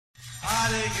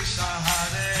Krishna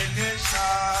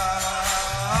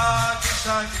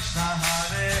Krishna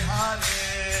Hare Hare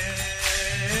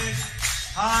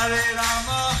Hare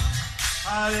Rama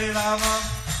Rama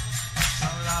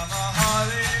Rama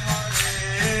Hare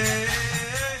Hare.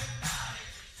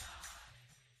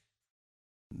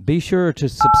 Be sure to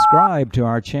subscribe to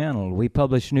our channel. We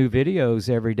publish new videos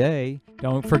every day.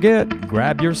 Don't forget,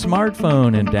 grab your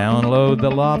smartphone and download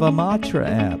the Lava Matra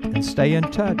app and stay in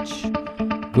touch.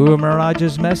 Guru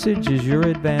Maharaj's message is your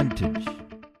advantage.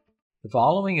 The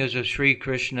following is a Sri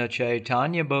Krishna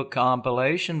Caitanya book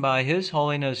compilation by His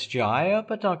Holiness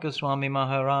Jayapataka Swami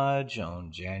Maharaj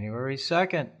on January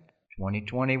 2nd,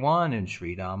 2021 in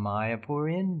Sri Mayapur,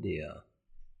 India.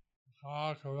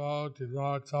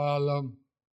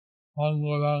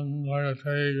 Mangalang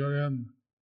Gayate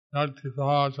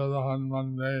Yatitha Sadahan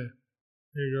Mande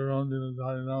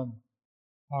Igorondinadainam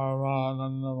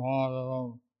Paramananda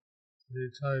Madhavam Sri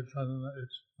Caitanya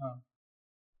Isna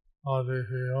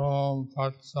Adihi Om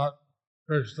Tat Sat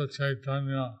Krishna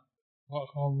Caitanya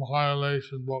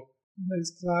compilation book.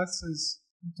 Today's class is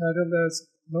entitled as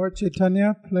Lord Caitanya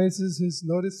places his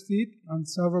lotus feet on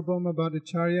Sārvabhauma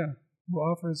Bhaṭṭācārya, who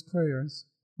offers prayers.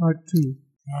 Part 2.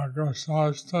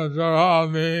 Agastasta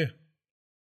Jarami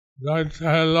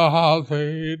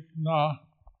Gaitelahavitna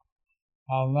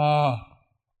Allah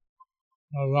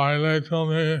Availe to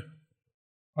me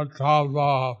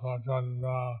Atava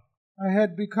Pajanda. I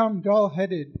had become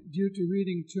dull-headed due to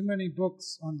reading too many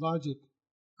books on logic.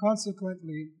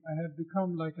 Consequently, I had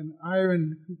become like an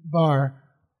iron bar.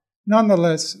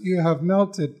 Nonetheless, you have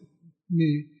melted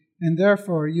me, and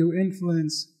therefore your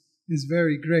influence is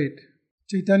very great.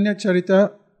 Caitanya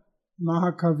Charita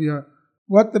Mahakavya.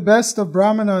 What the best of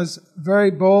Brahmanas,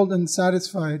 very bold and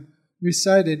satisfied,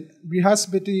 recited,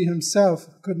 Brihaspati himself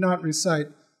could not recite,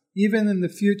 even in the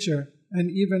future and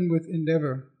even with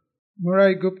endeavor.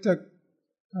 Murai Gupta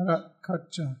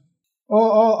Kacha. O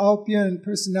all Alpian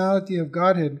personality of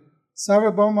Godhead,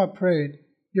 Sārvabhauma prayed,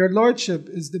 Your Lordship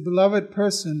is the beloved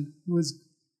person who is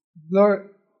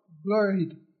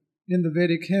gloried in the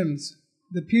Vedic hymns.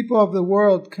 The people of the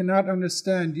world cannot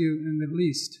understand you in the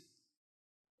least.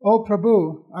 O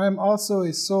Prabhu, I am also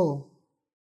a soul,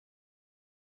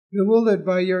 bewildered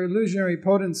by your illusionary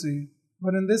potency,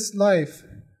 but in this life,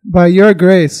 by your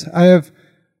grace, I have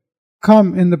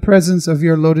come in the presence of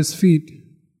your lotus feet.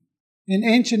 In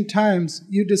ancient times,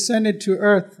 you descended to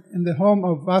earth in the home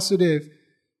of Vasudeva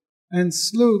and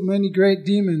slew many great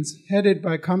demons headed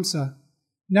by Kamsa.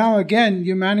 Now again,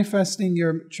 you manifesting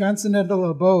your transcendental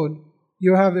abode,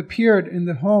 you have appeared in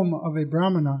the home of a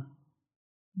Brahmana.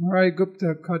 Murai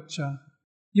Gupta Kacha.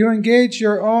 You engage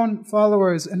your own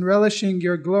followers in relishing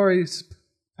your glorious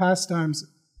pastimes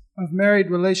of married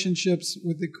relationships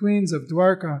with the queens of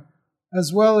Dwarka,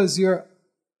 as well as your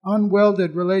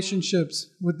unwelded relationships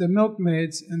with the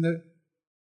milkmaids in the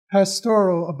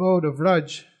pastoral abode of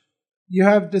Raj. You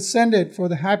have descended for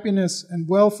the happiness and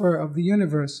welfare of the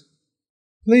universe.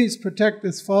 Please protect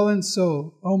this fallen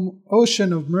soul, O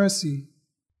ocean of mercy.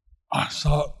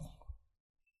 Sārvabhauma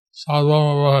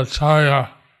Bhaṭṭācārya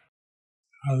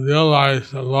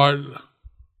realized that Lord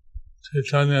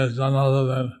Caitanya is none other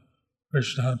than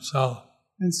Krishna himself.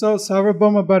 And so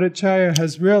Sārvabhauma Bhaṭṭācārya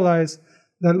has realized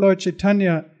that Lord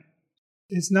Caitanya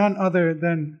is none other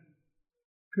than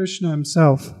Krishna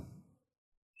himself.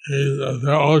 He is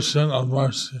the ocean of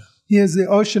mercy. He is the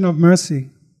ocean of mercy.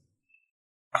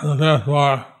 And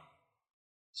therefore,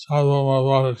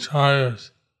 Sārvabhauma Bhaṭṭācārya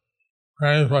is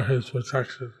praying for his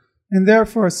protection. And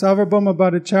therefore, Sārvabhauma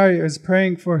Bhaṭṭācārya is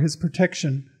praying for his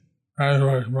protection. Praying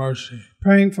for his mercy.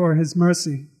 Praying for his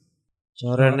mercy.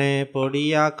 Charane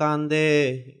podiya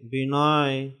kande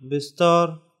binoy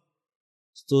bistor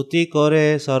stuti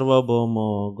kore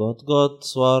Sārvabhauma got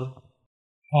swar.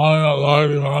 Falling at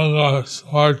Lord Gauranga's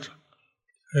Lord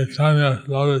Caitanya's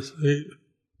lotus feet.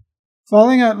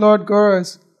 Falling at Lord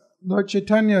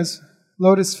Caitanya's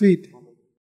lotus feet.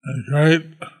 In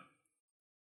great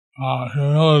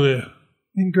humility.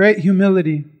 In great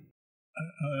humility.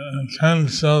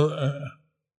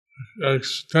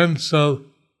 Extensive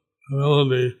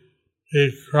humility,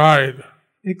 he cried.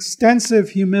 Extensive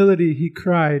humility, he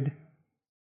cried.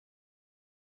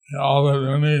 He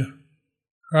offered many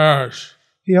prayers.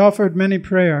 He offered many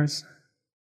prayers.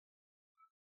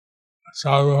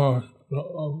 Sārvabhauma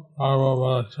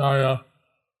Bhaṭṭācārya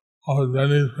offered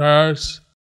many prayers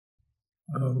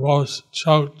and was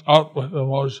choked up with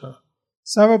emotion.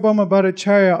 Sārvabhauma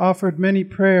Bhaṭṭācārya offered many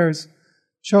prayers,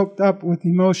 choked up with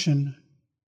emotion.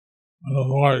 With a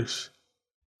voice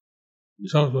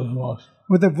choked with emotion.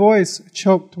 With a voice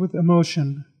choked with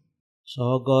emotion.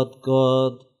 Sagat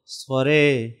God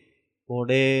sware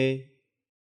পড়ে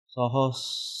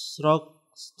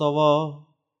সহস্রস্তব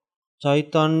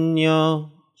চৈতন্য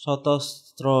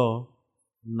শতস্ত্র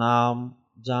নাম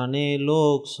জানে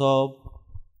লোক সব।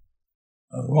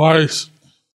 A voice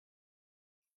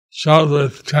choked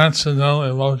with transcendental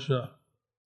emotion.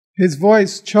 His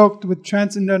voice choked with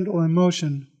transcendental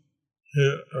emotion. He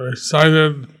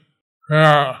recited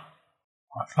prayer,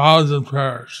 1,000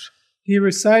 prayers. He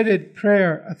recited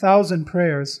prayer, 1,000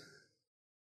 prayers.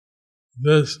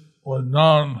 This was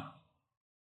known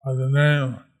by the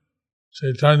name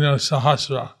Caitanya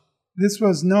Sahasra, This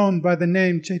was known by the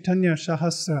name Caitanya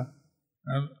Sahasra.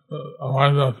 and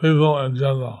by the people in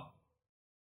general.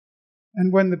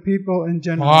 And when the people in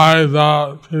general. By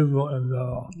the people in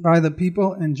general. By the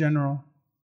people in general.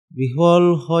 বিহ্বল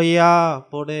হইয়া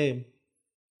পড়ে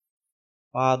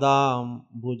পাদাম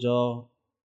ভুজ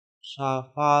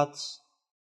সাফাত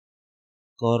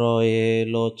করয়ে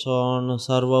লোচন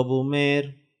সর্বভূমের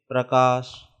প্রকাশ।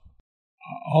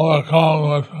 Overcome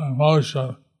with emotion,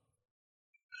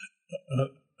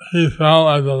 he fell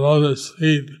at the lotus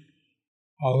feet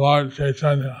of Lord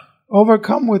Caitanya.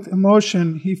 Overcome with emotion,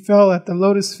 he fell at the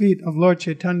lotus feet of Lord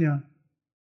Caitanya.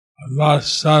 And thus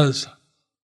says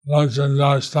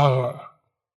Lochandas Thakur,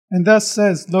 And thus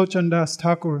says Lochandas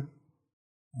Thakur,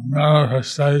 a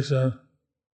manifestation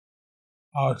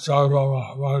of Sārvabhauma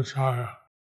Bhaṭṭācārya.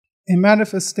 a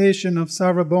manifestation of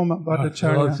Sārvabhauma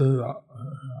Bhaṭṭācārya.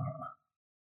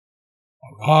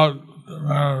 About the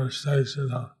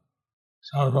manifestation of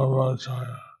Sārvabhauma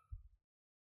Bhaṭṭācārya.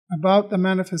 About the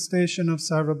manifestation of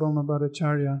Sārvabhauma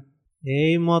Bhaṭṭācārya.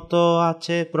 এই মতো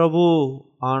আছে প্রভু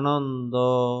আনন্দ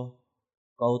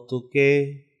কৌতুকে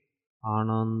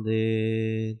আনন্দে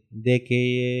দেখে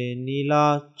নীলা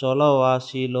চলো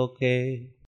আসি লোকে।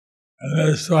 In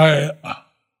this way,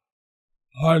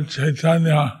 Lord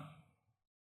Caitanya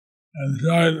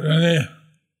enjoyed many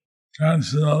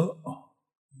transcendental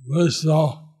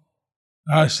blissful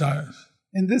pastimes.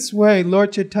 In this way,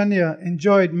 Lord Caitanya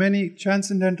enjoyed many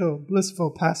transcendental,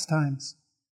 blissful pastimes.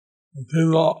 The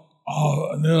people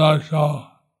of Nilachal,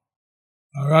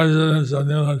 the residents of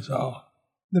Nilachal,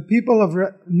 The people of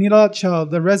Nilachal,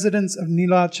 the residents of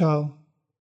Nilachal,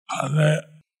 they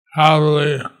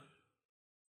happily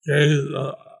gazed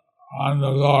on the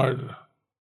Lord.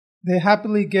 they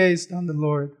happily gazed on the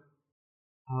Lord.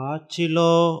 আছিল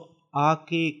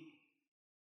আকিক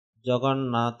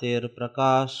জগন্নাথের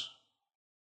প্রকাশ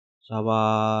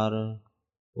সবার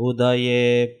উদয়ে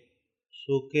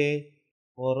সুখে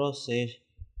পরশে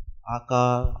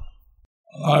আকাশ।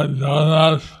 Lord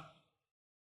Jagannath,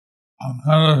 a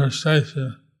manifestation,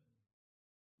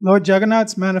 Lord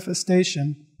Jagannath's manifestation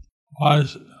was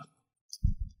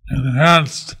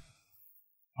enhanced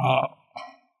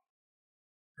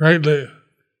greatly.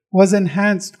 was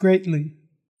enhanced greatly.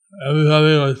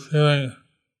 Everybody was feeling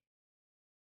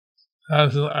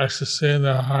transcendental ecstasy in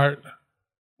their heart,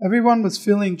 Everyone was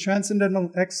feeling transcendental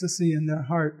ecstasy in their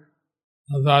heart,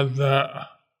 so that their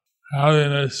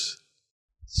happiness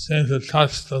seemed to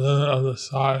touch the limit of the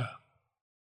sky.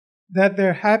 that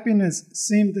their happiness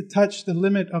seemed to touch the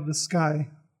limit of the sky.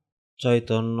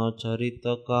 Chaitanya চরিত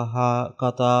কাহা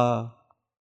কথা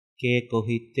কে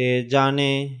কহিতে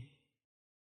জানে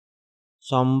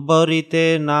সম্বরিতে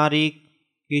নারী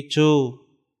কিছু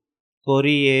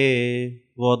করিয়ে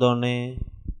বদনে।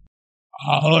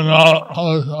 Who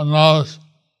knows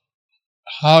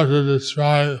how to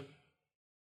describe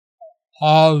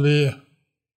all the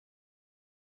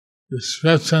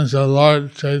descriptions of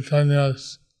Lord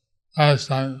Chaitanya's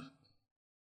pastimes?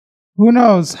 Who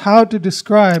knows how to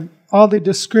describe all the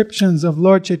descriptions of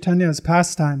Lord Chaitanya's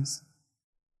pastimes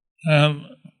and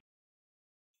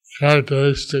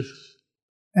characteristics?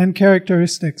 and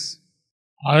characteristics?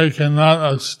 I cannot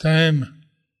abstain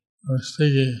from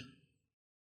speaking.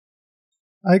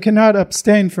 I cannot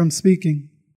abstain from speaking.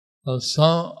 But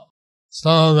some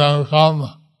of them come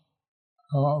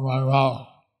from my mouth.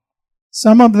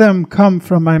 Some of them come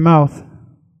from my mouth.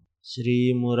 Shri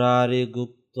Murari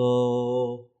গুপ্ত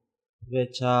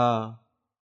বেচা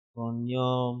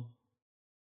পণ্যম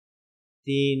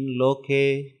তিন লোকে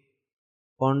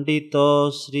পণ্ডিত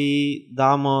শ্রী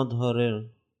দামোদরের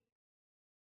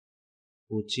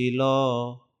পুছিল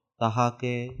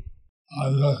তাহাকে।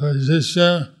 The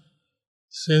physician,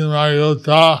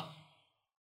 Mayapur,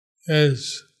 is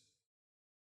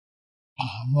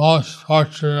most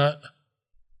fortunate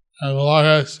and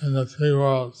glorious in the three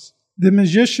worlds. The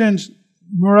magician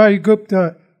Murari Gupta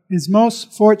is most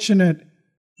fortunate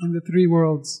in the three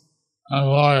worlds And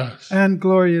glorious. and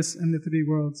glorious in the three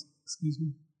worlds. Excuse me.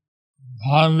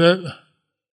 Pandit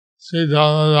Sri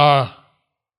Damodar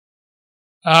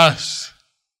asked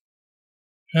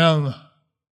him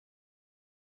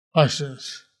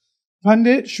questions.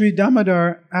 Pandit Sri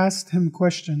Damodar asked him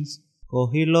questions.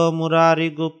 Kohilo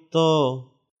Murari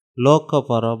Gupto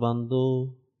Lokapara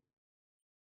Bandhu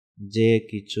Je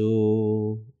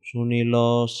Kichu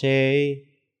Shunilo Se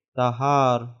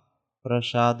Tahar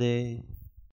Prasade.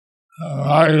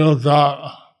 I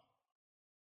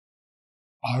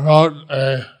wrote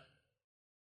a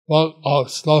book of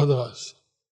slokas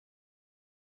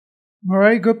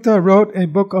Marai Gupta wrote a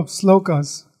book of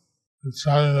slokas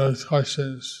concerning those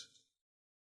questions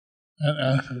and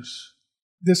answers.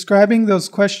 describing those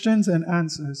questions and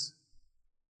answers.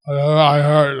 Whatever I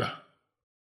heard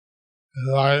is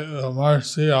like the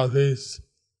mercy of these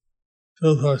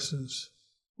two persons.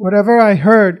 Whatever I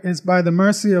heard is by the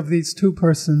mercy of these two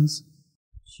persons.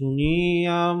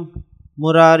 Suniyam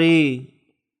Murari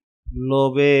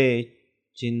Lobe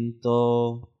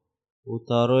Chinto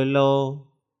Utaroilo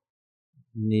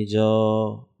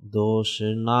Nijo Dosh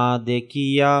Na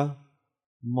Dekiya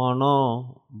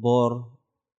Mono Bor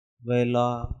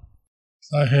Vela.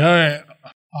 So hearing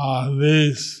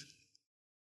this,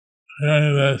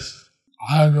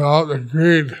 I felt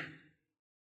agreed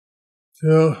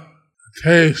to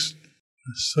taste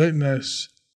the sweetness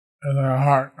in their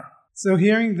heart. So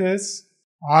hearing this,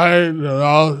 I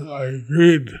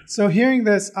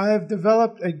I have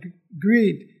developed a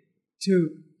greed to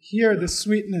hear the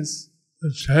sweetness,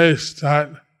 to taste that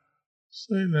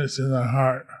sweetness in their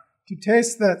heart. to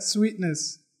taste that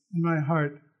sweetness in my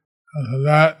heart. And for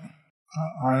that,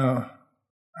 I am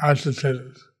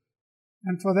agitated.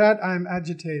 And for that I am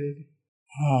agitated.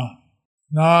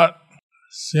 Not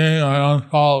seeing my own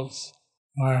faults,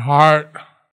 my heart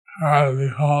has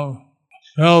become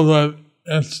filled with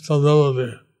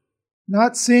instability.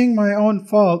 Not seeing my own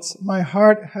faults, my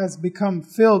heart has become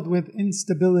filled with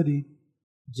instability.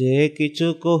 Je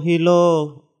kichu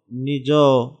kohilo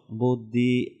nijo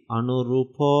buddhi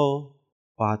anurupo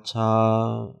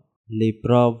pacha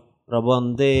liprab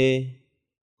prabande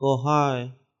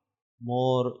kohai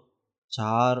mor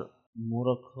char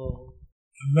murakho.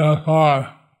 Therefore,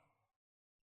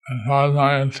 as far as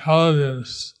my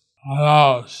intelligence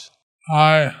allows,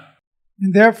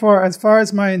 And therefore, as far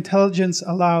as my intelligence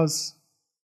allows,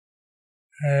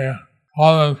 a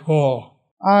fallen fool,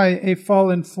 I, a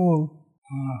fallen fool,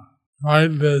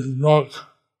 write this book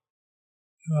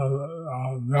in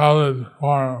a valid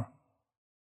form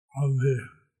of the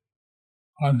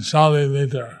Panchali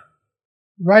meter.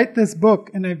 write this book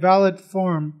in a valid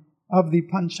form of the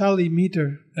Panchali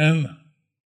meter. In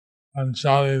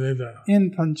Panchali meter.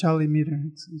 In Panchali meter.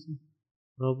 Excuse me.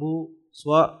 Prabhu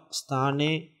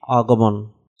Swasthane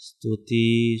Agaman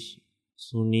Stuti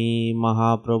Suni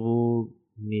Mahaprabhu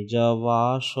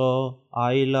Nijavasho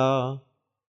Aila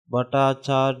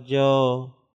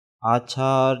Bhaṭṭācārya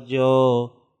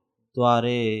Acārya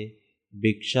Dware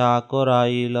Bhiksha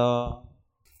Koraila.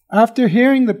 After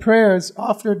hearing the prayers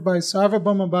offered by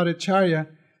Sārvabhauma Bhaṭṭācārya,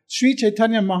 Sri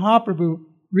Caitanya Mahaprabhu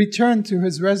returned to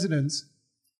his residence,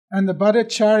 and the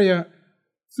Bhattacharya,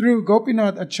 through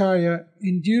Gopinath Acharya,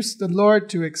 induced the Lord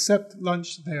to accept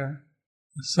lunch there.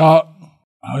 So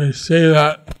we see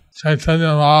that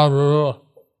Caitanya Mahaprabhu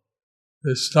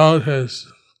bestowed his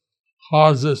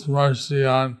causeless mercy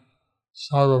on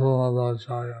Sārvabhauma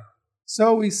Bhaṭṭācārya.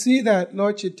 So we see that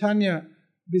Lord Chaitanya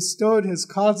bestowed his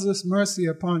causeless mercy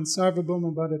upon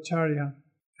Sārvabhauma Bhaṭṭācārya.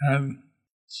 And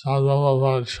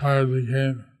Sārvabhauma Bhaṭṭācārya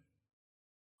became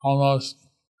almost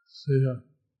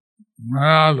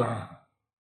mad,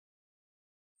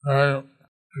 very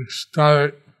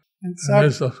ecstatic And in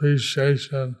his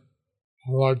appreciation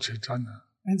of Lord Chaitanya.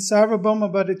 And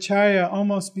Sārvabhauma Bhaṭṭācārya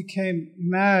almost became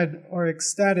mad or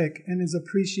ecstatic in his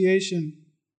appreciation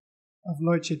of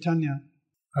Lord Chaitanya.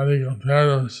 And he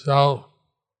compared himself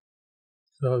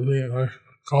to being like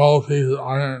a cold piece of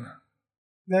iron.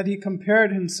 That he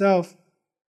compared himself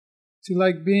to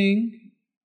like being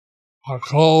A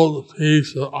cold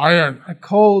piece of iron. a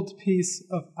cold piece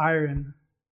of iron.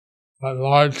 But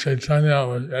Lord Chaitanya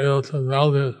was able to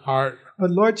melt his heart.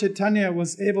 But Lord Chaitanya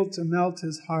was able to melt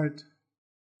his heart.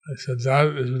 I said,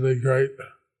 that is really great.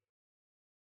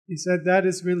 He said, that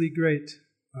is really great.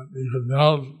 That you could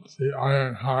melt the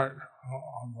iron heart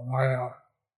of the Maya.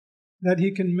 That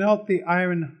he can melt the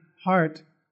iron heart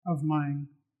of mine.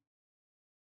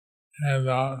 And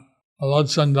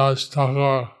Lodsan Das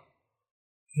Thakur,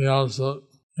 he also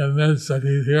admits that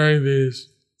he's hearing these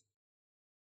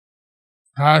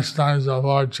pastimes of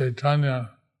Lord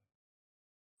Chaitanya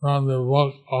from the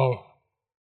book of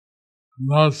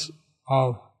Notes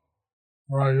of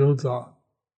Rayuta.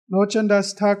 Lochan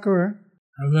Das Thakur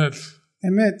admits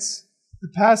emits the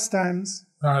pastimes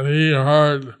that he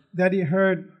heard that he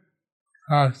heard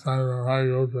pastime of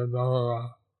Mayapur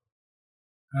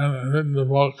and written the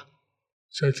book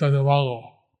Caitanya Mangal.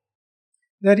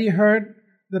 that he heard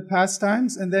the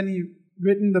pastimes and then he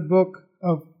written the book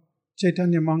of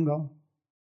Caitanya Mangal.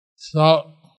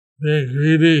 So being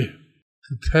greedy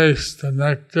to taste the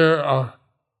nectar of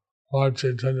Lord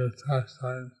Chaitanya's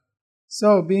pastimes.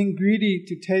 So, being greedy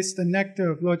to taste the nectar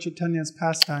of Lord Chaitanya's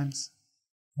pastimes.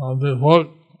 The book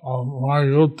of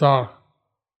Mayapur,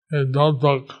 his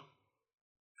notebook, is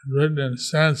written in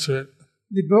Sanskrit.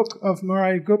 The book of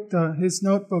Murai Gupta, his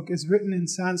notebook, is written in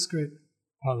Sanskrit.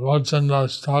 Lord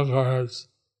Chandas Thakur has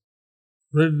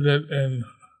written it in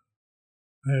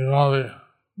Bengali,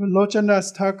 But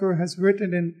Lochandas Thakur has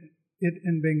written it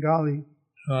in Bengali.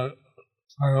 in a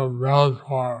kind of ballad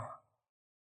form.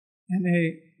 In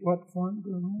a what form?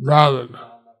 Guru? Ballad.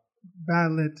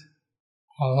 Ballad.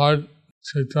 Lord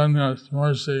Chaitanya's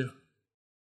mercy is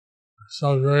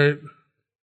so great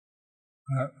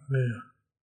that the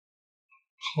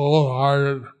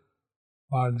wholehearted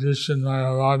magician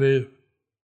Mayavadi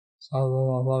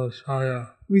Sārvabhauma Bhaṭṭācārya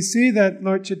We see that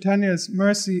Lord Chaitanya's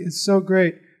mercy is so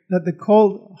great that the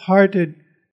cold-hearted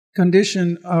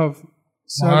condition of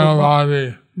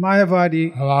Mayavadi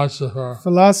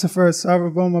philosopher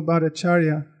Sārvabhauma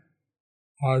Bhaṭṭācārya,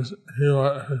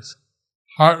 his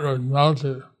heart was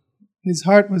melted his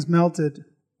heart was melted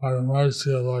by the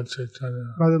mercy of Lord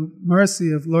Caitanya. by the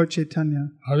mercy of Lord Chaitanya.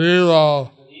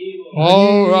 Harilo,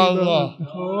 O Ranga,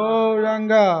 Oh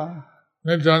Ranga,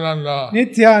 Nityananda.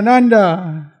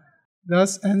 Nityananda.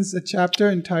 Thus ends the chapter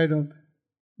entitled,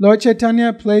 Lord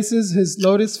Chaitanya places his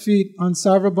lotus feet on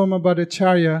Sārvabhauma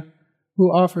Bhaṭṭācārya,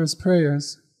 who offers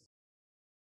prayers.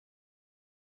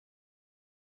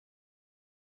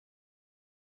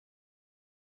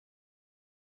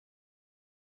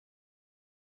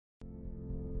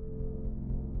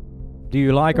 Do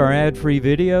you like our ad-free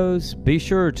videos? Be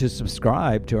sure to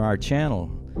subscribe to our channel.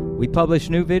 We publish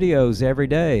new videos every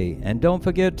day, and don't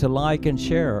forget to like and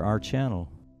share our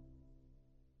channel.